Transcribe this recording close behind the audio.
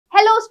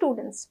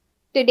students,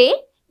 today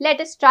let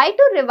us try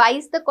to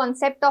revise the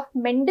concept of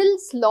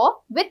Mendel's law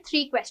with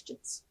 3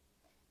 questions.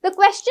 The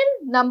question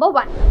number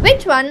 1.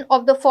 Which one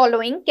of the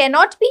following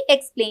cannot be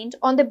explained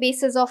on the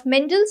basis of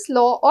Mendel's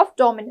law of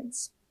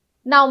dominance?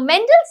 Now,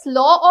 Mendel's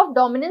law of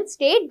dominance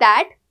states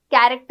that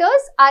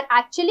characters are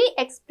actually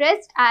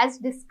expressed as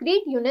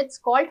discrete units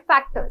called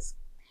factors.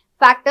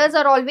 Factors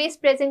are always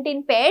present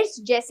in pairs,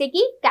 जैसे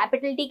कि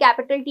capital T,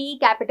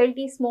 capital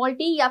T, small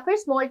t या फिर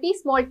small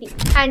t.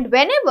 And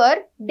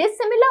whenever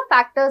dissimilar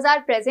factors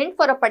are present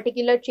for a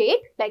particular trait,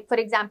 like for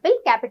example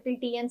capital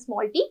T and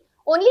small t,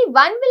 only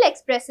one will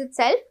express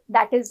itself,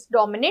 that is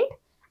dominant,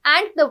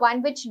 and the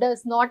one which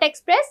does not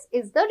express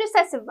is the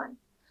recessive one.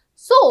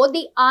 So,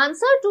 the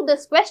answer to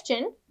this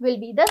question will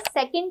be the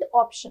second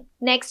option.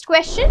 Next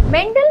question.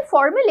 Mendel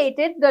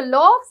formulated the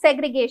law of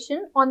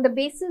segregation on the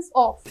basis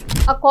of,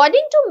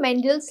 according to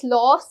Mendel's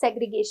law of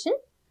segregation,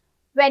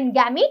 when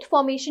gamete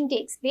formation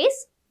takes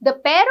place, the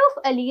pair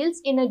of alleles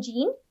in a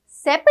gene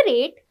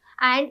separate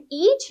and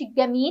each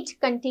gamete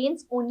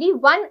contains only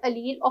one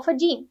allele of a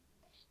gene.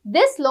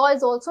 This law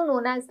is also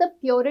known as the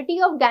purity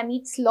of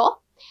gametes law.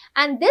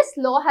 And this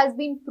law has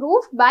been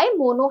proved by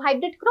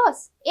monohybrid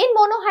cross. In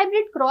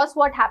monohybrid cross,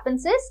 what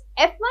happens is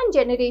F1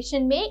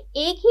 generation में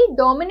एक ही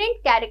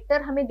dominant character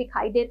हमें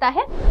दिखाई देता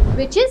है,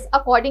 which is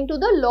according to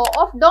the law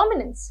of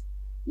dominance.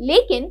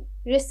 लेकिन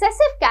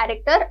recessive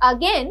character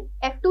again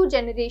F2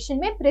 generation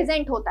में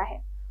present होता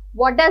है.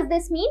 What does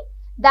this mean?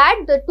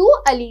 That the two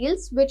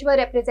alleles which were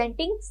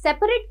representing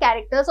separate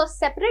characters or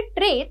separate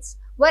traits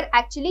were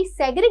actually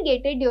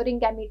segregated during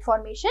gamete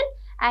formation,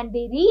 and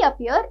they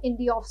reappear in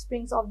the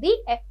offsprings of the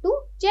F2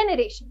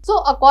 generation. So,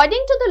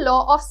 according to the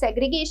law of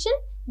segregation,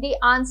 the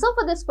answer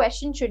for this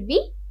question should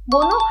be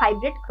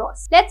monohybrid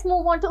cross. Let's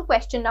move on to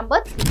question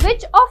number 3.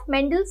 Which of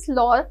Mendel's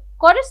law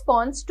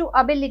corresponds to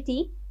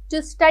ability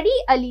to study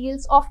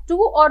alleles of 2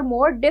 or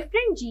more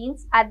different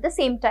genes at the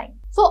same time?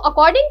 So,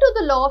 according to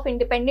the law of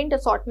independent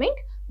assortment,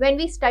 when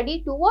we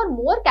study 2 or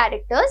more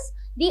characters,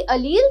 the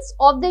alleles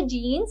of the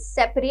genes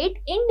separate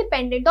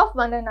independent of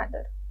one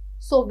another.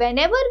 So,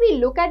 whenever we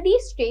look at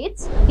these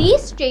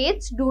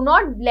traits do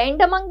not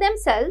blend among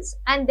themselves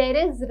and there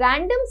is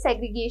random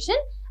segregation,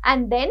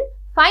 and then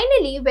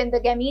finally when the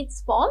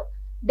gametes form,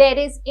 there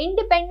is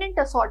independent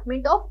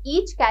assortment of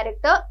each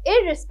character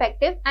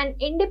irrespective and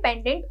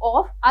independent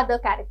of other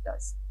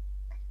characters.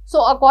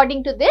 So,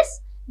 according to this,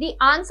 the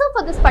answer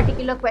for this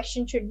particular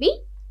question should be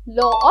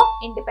law of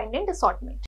independent assortment.